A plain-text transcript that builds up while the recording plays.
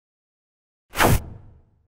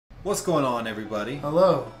What's going on, everybody?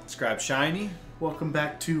 Hello. Scribe Shiny. Welcome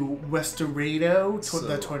back to Westerado,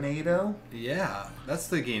 the tornado. Yeah, that's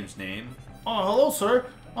the game's name. Oh, hello, sir.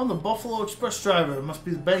 I'm the Buffalo Express driver. It must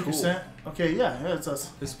be the bank you Cool. sent. Okay, yeah, it's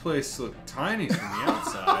us. This place looked tiny from the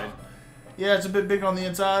outside. Yeah, it's a bit big on the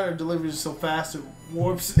inside. Our delivery is so fast it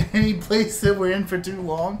warps any place that we're in for too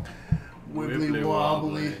long. Wibbly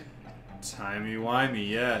wobbly. Timey-wimey,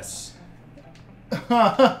 yes.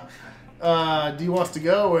 Do you want us to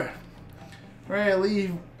go or ready to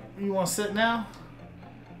leave? You want to sit now?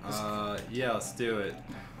 Yeah, let's do it.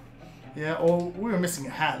 Yeah, oh, we were missing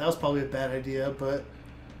a hat. That was probably a bad idea, but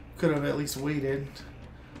could have at least waited.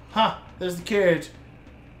 Ha! There's the carriage.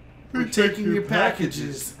 We're taking your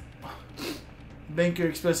packages. Banker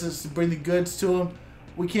expects us to bring the goods to him.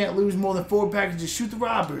 We can't lose more than 4 packages. Shoot the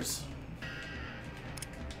robbers.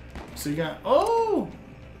 So you got... Oh!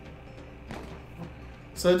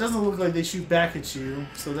 So it doesn't look like they shoot back at you,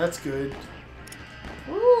 so that's good.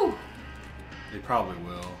 Woo! They probably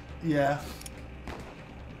will. Yeah.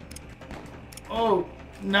 Oh,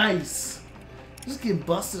 nice. Just getting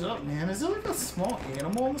busted up, man. Is there like a small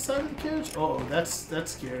animal on the side of the carriage? Oh, that's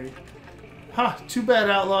scary. Ha! Too bad,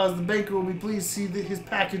 outlaws. The banker will be pleased to see that his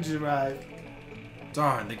package arrived.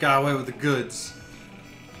 Darn, they got away with the goods.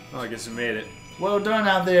 Oh, I guess we made it. Well done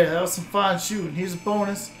out there. That was some fine shooting. Here's a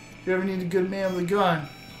bonus. If you ever need a good man with a gun,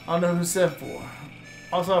 I'll know who to send for.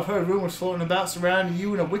 Also, I've heard rumors floating about surrounding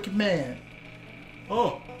you and a wicked man.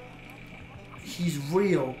 Oh, he's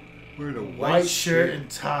real. Wearing a White shirt and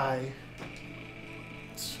tie.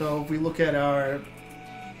 So if we look at our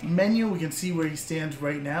menu, we can see where he stands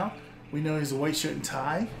right now. We know he's a white shirt and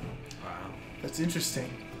tie. Wow. That's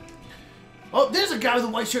interesting. Oh, there's a guy with a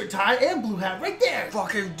white shirt, tie, and blue hat right there.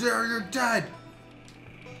 Fucking dare, you're dead.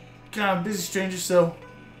 God, I'm busy, stranger, so...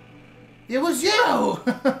 It was you!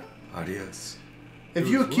 Adios. If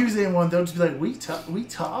you accuse anyone, they'll just be like, we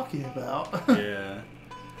talking about? Yeah.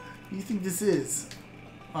 What do you think this is?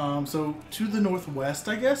 So, to the northwest,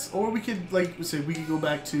 I guess? Or we could, like, say, we could go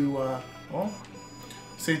back to,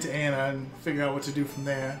 Santa Ana and figure out what to do from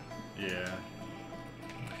there. Yeah.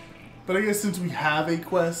 But I guess since we have a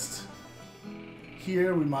quest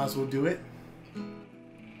here, we might as well do it.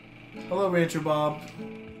 Hello, Rancher Bob.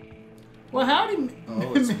 Well, howdy,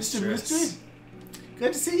 Mr. Mystery.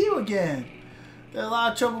 Good to see you again. There's a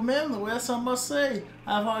lot of trouble men in the West, I must say.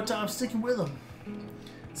 I have a hard time sticking with them.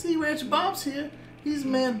 See, Rancher Bob's here. He's a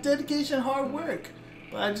man of dedication and hard work.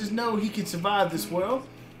 But I just know he can survive this world.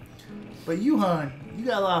 But you, hon, you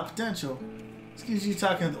got a lot of potential. Excuse you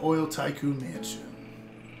talking at the oil tycoon mansion.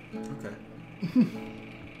 Okay.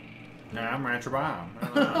 Yeah, I'm Rancher Bob. I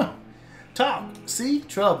don't know. Talk. See?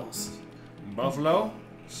 Troubles. Buffalo?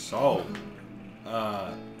 So,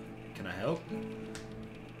 can I help?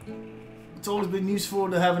 It's always been useful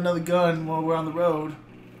to have another gun while we're on the road.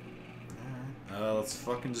 Let's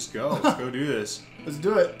fucking just go. Let's go do this. Let's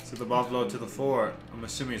do it. So the buffalo to the fort. I'm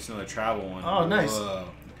assuming it's another travel one. Oh, nice. Whoa.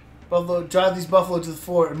 Buffalo, drive these buffalo to the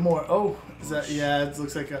fort and more. Oh, is that? Yeah, it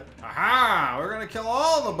looks like a. Aha! We're gonna kill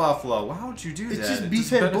all the buffalo. Why would you do that? It's just It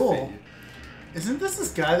beefhead doesn't bull. benefit you. Isn't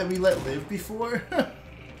this guy that we let live before?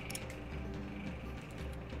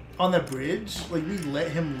 On that bridge, like we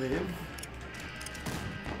let him live.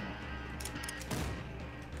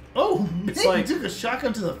 Oh, It's man, like- he took a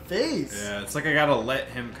shotgun to the face. Yeah, it's like I gotta let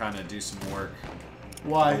him kind of do some work.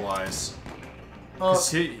 Why? Otherwise,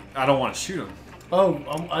 because I don't want to shoot him.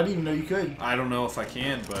 I didn't even know you could. I don't know if I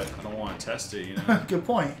can, but I don't want to test it. You know. Good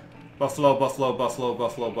point. Buffalo, buffalo, buffalo,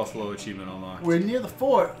 buffalo, buffalo achievement unlocked. We're near the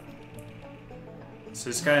fort. So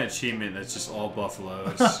it's got an achievement that's just all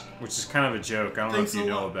buffaloes, which is kind of a joke. I don't know if you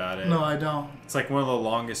know about it. No, I don't. It's like one of the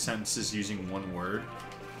longest sentences using one word.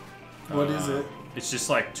 What is it? It's just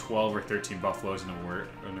like 12 or 13 buffaloes in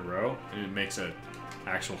a row, and it makes an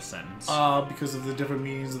actual sentence. Because of the different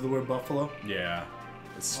meanings of the word buffalo. Yeah.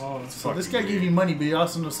 It's So fucking this guy weird. gave you money, but he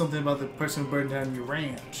also knows something about the person who burned down your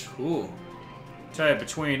ranch. Cool. Tell you,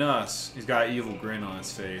 between us, he's got an evil grin on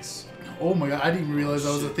his face. Oh my god, I didn't realize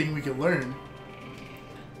that was a thing we could learn.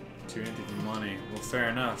 Do anything for money. Well, fair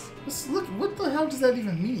enough. Look, what the hell does that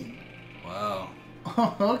even mean? Wow.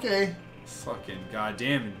 Okay. Fucking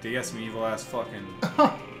goddamn, they got some evil ass fucking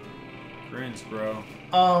grins, bro.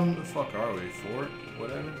 Where the fuck are we? Fort?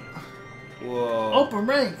 Whatever? Whoa. Open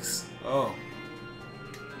ranks. Oh.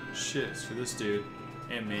 Shit, it's for this dude.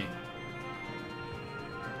 And me.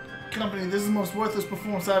 Company, this is the most worthless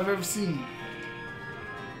performance I've ever seen.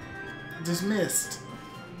 Dismissed.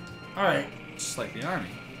 Alright. Just like the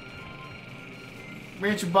army.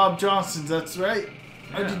 Rancher Bob Johnson's, that's right.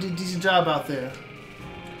 I did a decent job out there.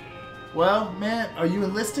 Well, man, are you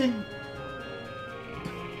enlisting?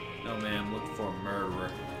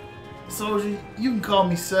 Soldier, you can call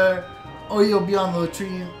me sir, or you'll be on the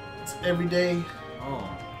latrine every day.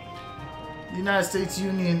 Oh. The United States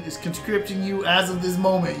Union is conscripting you as of this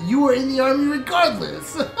moment. You are in the army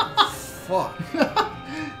regardless. Fuck.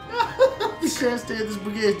 You can't stay at this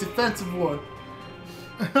brigade's defensive ward.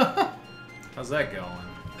 How's that going?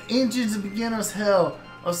 The engine's a beginner's hell.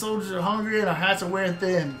 Our soldiers are hungry and our hats are wearing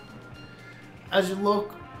thin. As a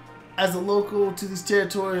local to these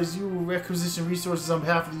territories, you will requisition resources on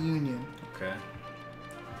behalf of the Union. Okay.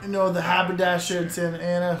 You know, the haberdasher in Santa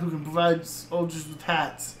Ana who can provide soldiers with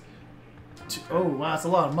hats. Oh, wow, that's a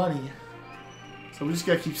lot of money. So we just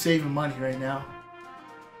gotta keep saving money right now.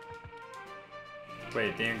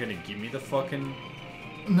 Wait, they aren't gonna give me the fucking...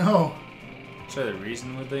 No. Try the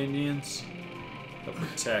reason with the Indians? They'll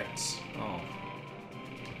protect... Oh.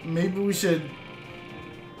 Maybe we should...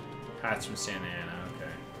 Hats from Santa Ana,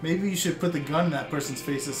 okay. Maybe you should put the gun in that person's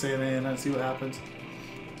face at Santa Ana and see what happens.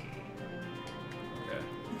 Okay.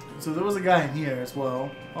 So there was a guy in here as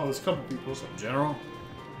well. Oh, there's a couple people. What's up, General?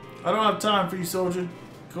 I don't have time for you, soldier.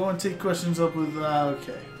 Go and take questions up with...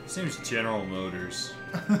 okay. Seems General Motors.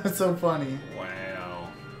 That's so funny. Wow.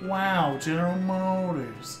 Wow, General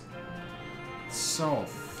Motors. So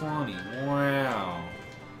funny. Wow.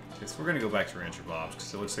 Okay, so we're gonna go back to Rancher Bob's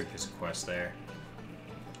because it looks like there's a quest there.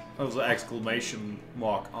 That was an exclamation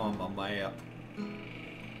mark on my map.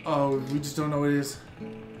 Oh, we just don't know what it is.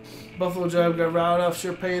 Buffalo job got routed off,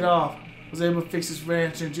 sure paid off. Was able to fix his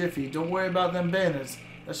ranch in a jiffy. Don't worry about them banners.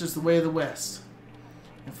 That's just the way of the West.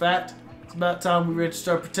 In fact, it's about time we ready to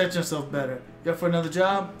start protecting ourselves better. You up for another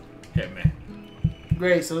job? Hit me.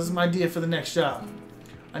 Great, so this is my idea for the next job.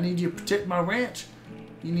 I need you to protect my ranch.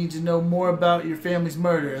 You need to know more about your family's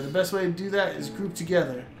murder. The best way to do that is group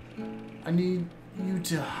together. I need you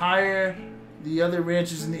to hire the other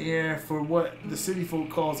ranchers in the area for what the city folk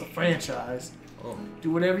calls a franchise. Oh.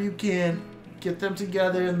 Do whatever you can. Get them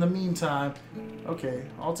together in the meantime. Okay,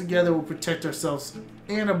 all together we'll protect ourselves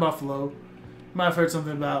and our buffalo. You might have heard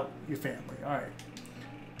something about your family. Alright.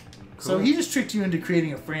 Cool. So he just tricked you into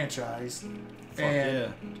creating a franchise. Fuck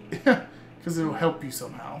and yeah. Because it'll help you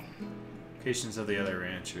somehow. Locations of the other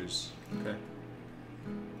ranchers. Okay.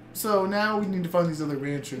 So now we need to find these other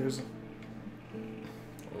ranchers.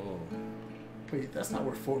 Oh. Wait, that's not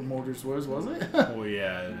where Fort Motors was it? Well,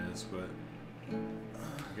 yeah, it is, but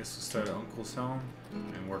I guess we'll start at Uncle's home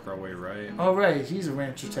and work our way right. Oh, right. He's a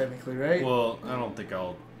rancher technically, right? Well, I don't think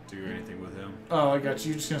I'll do anything with him. Oh, I got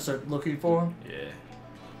you. You're just going to start looking for him? Yeah.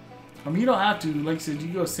 I mean, you don't have to. Like I said,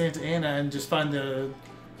 you go to Santa Ana and just find the...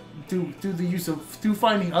 Through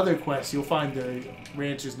finding other quests, you'll find the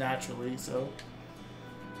ranchers naturally, so...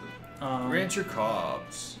 Rancher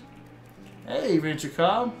Cobbs. Hey, Rancher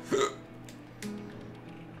Cobb.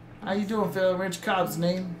 How you doing, fella? Rancher Cobb's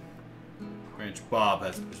name? Rancher Bob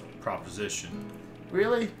has a proposition.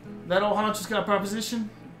 Really? That old honcho's got a proposition?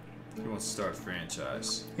 He wants to start a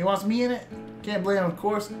franchise. He wants me in it? Can't blame him, of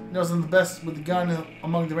course. He knows I'm the best with the gun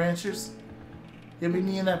among the ranchers. He'll be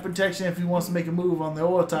needing that protection if he wants to make a move on the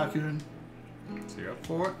oil tycoon. So you're up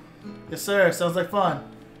for it? Yes, sir. Sounds like fun.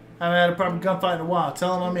 I haven't had a proper gunfight in a while.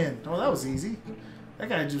 Tell him I'm in. Oh, that was easy. That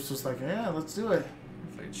guy just was like, yeah, let's do it.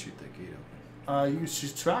 If I could shoot that gate open. You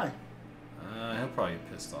should try. He'll probably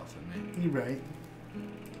get pissed off at me. You're right.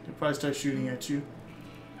 He'll probably start shooting at you.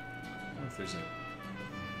 What if there's a...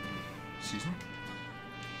 Excuse me?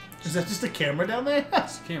 Is that just a camera down there?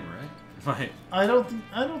 It's a camera, right? I don't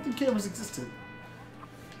think cameras existed.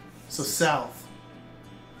 So south.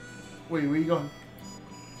 Wait, where are you going?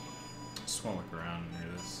 Just want to look around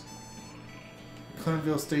near this.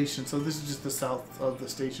 Clintonville Station. So this is just the south of the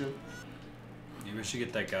station. Maybe we should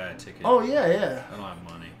get that guy a ticket. Oh yeah, yeah. I don't have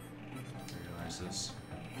money. I realize this.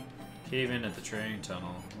 Cave in at the train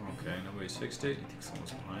tunnel. Okay, nobody's fixed it. You think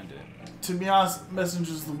someone's behind it? To be honest,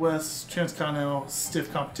 Messengers of the West, Transcontinental,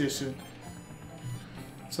 stiff competition.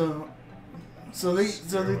 So they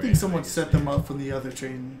think someone set them up from the other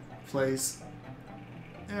train place.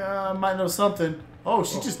 Yeah, I might know something. Oh,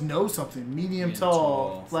 she just knows something. Medium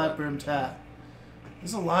tall, flat brimmed hat.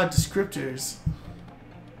 There's a lot of descriptors.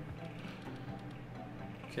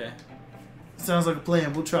 Okay. Sounds like a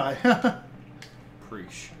plan. We'll try.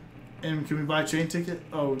 Preach. And can we buy a train ticket?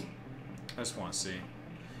 Oh. I just want to see.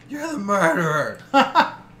 You're the murderer!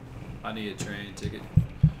 I need a train ticket.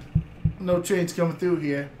 No trains coming through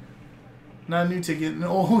here. Not a new ticket, an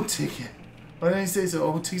old ticket. Why didn't you say so?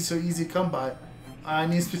 Old tickets so easy to come by. I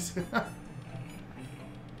need specific.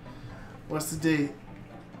 What's the date?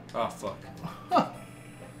 Oh, fuck.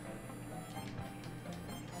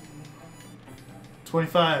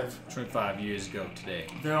 25 years ago today.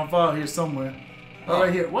 They're on file here somewhere. Oh,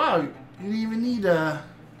 right here. Wow, you didn't even need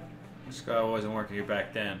This guy wasn't working here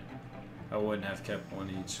back then. I wouldn't have kept one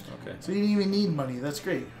each. Okay. So you didn't even need money. That's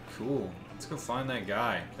great. Cool. Let's go find that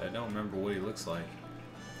guy. I don't remember what he looks like.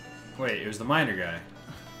 Wait, it was the miner guy.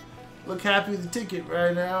 Look happy with the ticket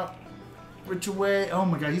right now. Rich away. Oh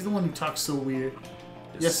my god, he's the one who talks so weird.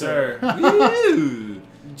 Yes, sir. Woo!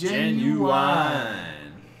 Genuine.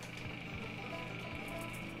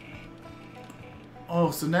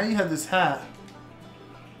 Oh, so now you have this hat.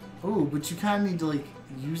 Oh, but you kind of need to like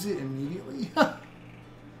use it immediately.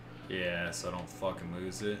 Yeah, so I don't fucking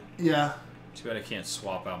lose it. Yeah. Too bad I can't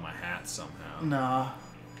swap out my hat somehow.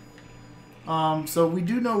 Nah. So we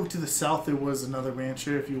do know to the south there was another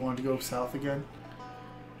rancher if you wanted to go south again.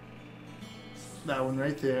 That one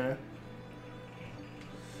right there.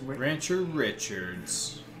 Rancher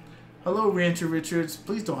Richards. Hello, Rancher Richards.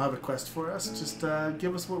 Please don't have a quest for us. Just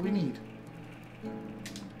give us what we need.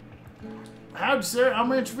 Howdy, sir.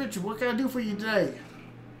 I'm Rancher Richard. What can I do for you today?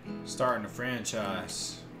 Starting a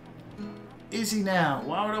franchise. Is he now?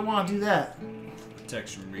 Why would I want to do that?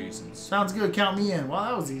 Protection reasons. Sounds good. Count me in. Well,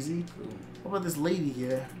 that was easy. Cool. What about this lady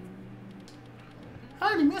here?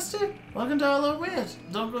 Howdy, mister. Welcome to our little ranch.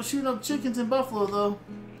 Don't go shooting up chickens in Buffalo, though.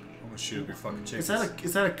 I'm gonna shoot up your fucking chickens.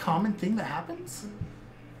 Is that a common thing that happens?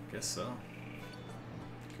 Guess so.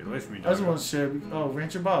 Get away from me, I just doggo. want to share. Oh,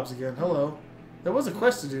 Rancher Bob's again. Hello. There was a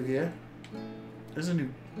quest to do here. There's a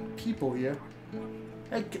new people here.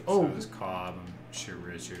 Hey, So it was Cobb and sure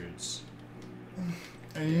Richards.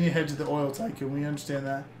 And you need to head to the oil tycoon. We understand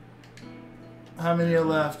that. How many are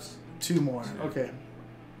left? 2 more. Okay.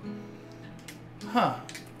 Huh.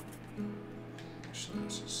 Actually,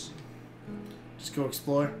 let's Just go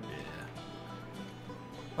explore. yeah.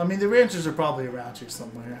 I mean, the ranchers are probably around here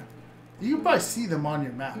somewhere. You can probably see them on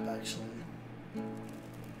your map, actually.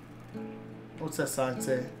 What's that sign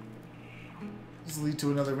say? Does it lead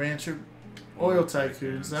to another rancher? Oil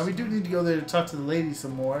tycoons. Now, we do need to go there to talk to the lady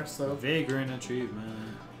some more, so... Vagrant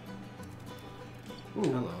achievement. Ooh,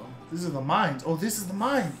 Hello. these are the mines. Oh, this is the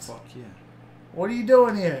mines. Fuck yeah. What are you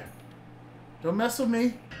doing here? Don't mess with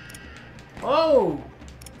me. Oh!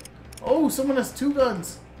 Oh, someone has 2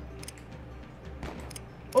 guns.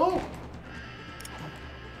 Oh!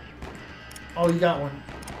 Oh, you got one.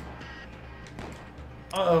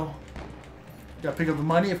 Uh-oh. Gotta pick up the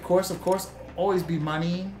money, of course, of course. Always be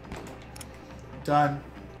money. Done.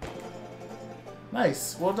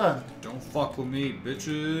 Nice, well done. Don't fuck with me,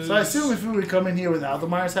 bitches. So I assume if we would come in here without the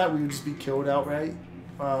miner's hat, we would just be killed outright.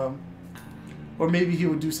 Or maybe he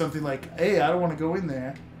would do something like, hey, I don't want to go in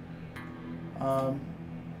there. Oh,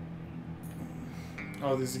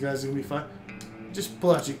 these guys are going to be fun. Just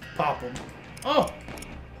pull out your pop them. Oh!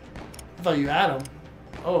 I thought you had them.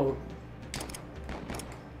 Oh.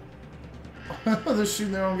 They're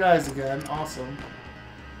shooting their own guys again. Awesome.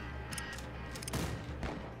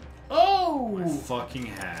 Oh! My fucking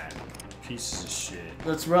hat. Pieces of shit.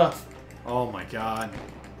 That's rough. Oh my god.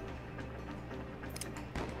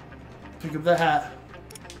 Pick up the hat.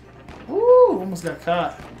 Woo! Almost got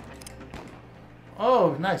caught.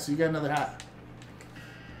 Oh, nice. So you got another hat.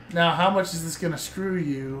 Now, how much is this going to screw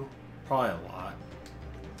you? Probably a lot.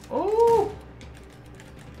 Oh!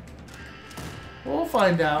 We'll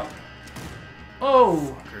find out.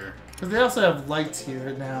 Oh! Fucker. Because they also have lights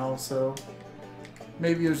here now, so...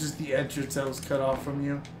 Maybe it was just the entrance that was cut off from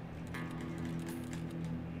you.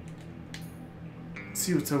 Let's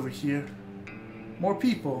see what's over here. More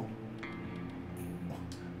people.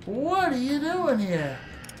 What are you doing here?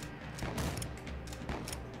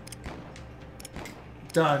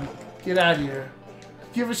 Done. Get out of here.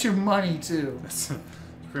 Give us your money, too. That's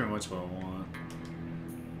pretty much what I want.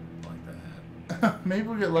 Like that. Maybe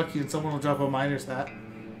we'll get lucky and someone will drop a miner's hat.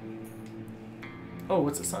 Oh,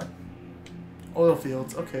 what's the sign? Oil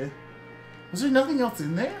fields. Okay. Was there nothing else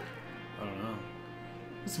in there? I don't know.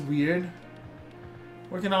 It's weird.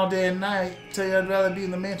 Working all day and night. Tell you I'd rather be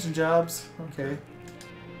in the mansion jobs. Okay.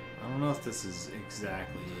 I don't know if this is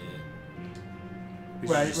exactly it. We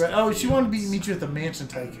should Right, just right. Oh, she fields. wanted to meet you at the mansion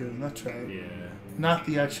tycoon. That's right. Yeah. Not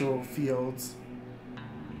the actual fields.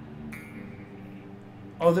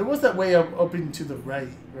 Oh, there was that way up into the right,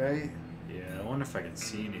 right? Yeah, I wonder if I can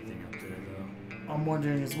see anything up there, though. I'm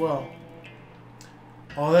wondering as well.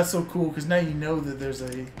 Oh, that's so cool, because now you know that there's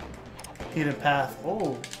a hidden path.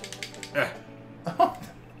 Oh. Eh.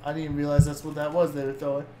 I didn't realize that's what that was they were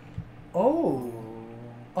throwing. Oh.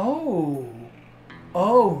 Oh.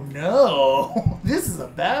 Oh, no. This is a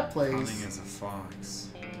bad place. Hunting as a fox.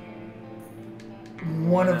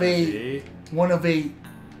 One of 8. One of 8.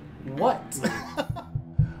 What?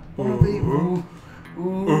 One of 8. Ooh.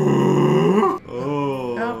 Ooh.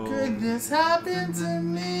 Oh. How could this happen to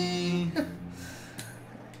me?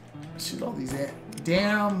 shoot all these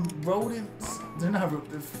damn rodents. They're not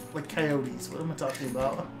they're like coyotes. What am I talking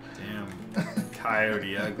about? Damn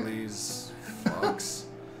coyote uglies. Fucks.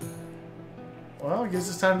 Well, I guess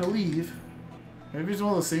it's time to leave. Maybe it's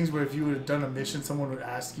one of those things where if you would have done a mission, someone would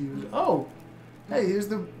ask you, oh, hey, here's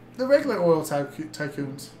the regular oil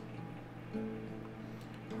tycoons.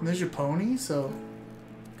 And there's your pony, so...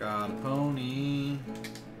 Got a pony.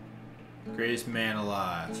 Greatest man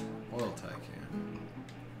alive. Oil tycoon.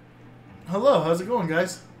 Hello, how's it going,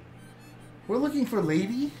 guys? We're looking for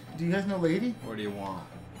Lady. Do you guys know Lady? What do you want?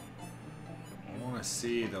 I want to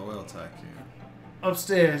see the oil tycoon.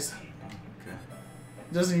 Upstairs. Okay.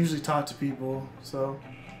 Doesn't usually talk to people, so...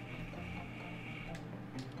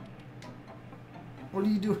 What do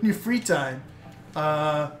you do in your free time?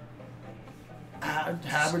 Haberdasher?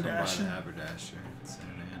 Haberdasher.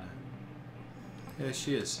 Santa Ana. Yeah,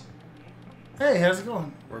 she is. Hey, how's it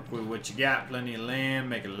going? Work with what you got. Plenty of land.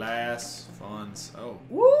 Make it last. Funds. Oh.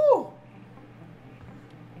 Woo!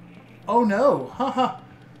 Oh no. Haha.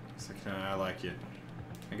 It's like, I like it.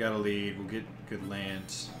 I got a lead. We'll get good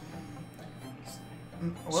lands.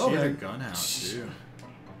 Well, she had a then. gun out, too.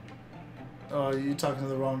 Oh, you're talking to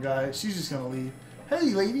the wrong guy. She's just gonna leave.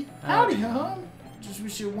 Hey, lady. Howdy, hon. Just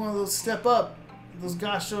wish you one of those step up. Those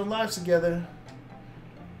guys showing lives together.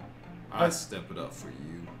 I'd step it up for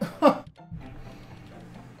you.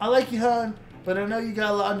 I like you, hon, but I know you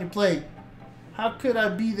got a lot on your plate. How could I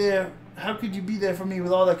be there? How could you be there for me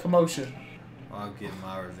with all that commotion? I'll get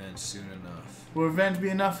my revenge soon enough. Will revenge be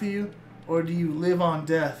enough for you? Or do you live on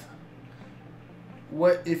death?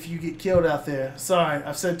 What if you get killed out there? Sorry,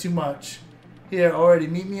 I've said too much. Here, already,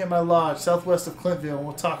 meet me at my lodge, southwest of Clintville, and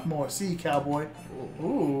we'll talk more. See you, cowboy.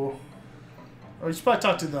 Ooh. Oh, you should probably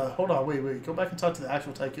talk to the... Hold on, wait. Go back and talk to the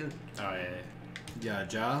actual tycoon. Oh, yeah. You got a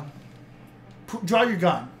job? Draw your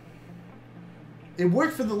gun. It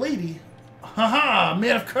worked for the lady. Haha,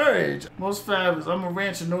 man of courage. Most fabulous. I'm a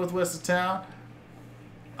rancher northwest of town.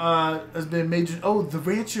 Has been major... Oh, the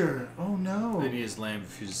rancher. Oh, no. Then his land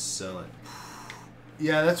refused to sell it.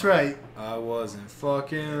 Yeah, that's right. I wasn't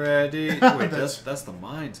fucking ready. Wait, that's the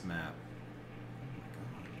mines map.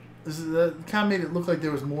 This is that kind of made it look like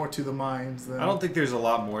there was more to the mines. Than... I don't think there's a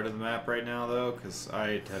lot more to the map right now, though, because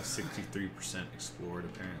I have 63% explored,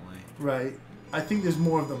 apparently. Right. I think there's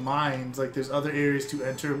more of the mines. Like, there's other areas to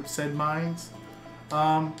enter said mines.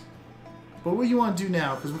 But what do you want to do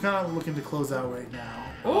now? Because we're kind of looking to close out right now.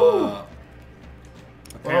 Oh!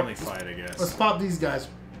 Apparently fight, I guess. Let's pop these guys.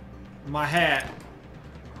 My hat.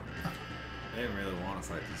 I didn't really want to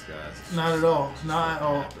fight these guys. Not at all. Not at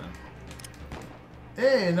all.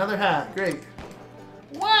 Hey, another hat. Great.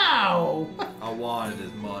 Wow! I wanted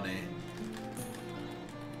his money.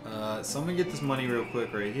 So I'm going to get this money real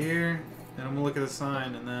quick right here. And I'm going to look at the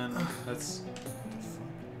sign, and then that's...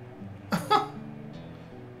 What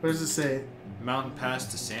does it say? Mountain Pass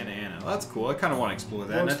to Santa Ana. Well, that's cool. I kind of want to explore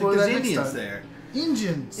that. We'll And I explore think there's that next Indians time. there.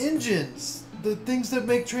 Engines. Engines. The things that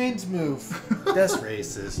make trains move. That's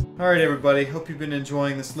racist. Alright, everybody. Hope you've been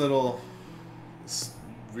enjoying this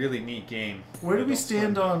really neat game. Where do we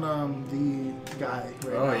stand on the guy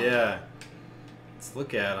right now? Oh, yeah. Let's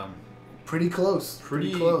look at him. Pretty close.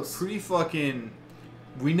 Pretty close. Pretty fucking...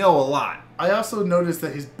 We know a lot. I also noticed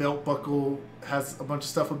that his belt buckle has a bunch of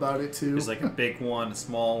stuff about it, too. There's like a big one, a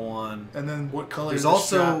small one. And then what color There's the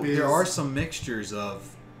strap is. There are some mixtures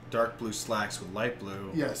of dark blue slacks with light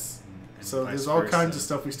blue. Yes. And So vice there's all versa. kinds of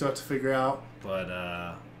stuff we still have to figure out.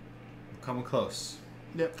 But, coming close.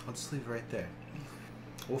 Yep. I'll just leave it right there.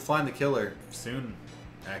 We'll find the killer soon,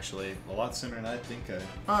 actually. A lot sooner than I think.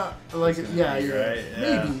 Like it. Yeah, be, you're right? right.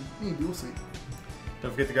 Yeah. Maybe. We'll see.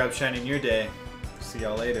 Don't forget to grab shine in your day. See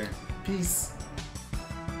y'all later. Peace.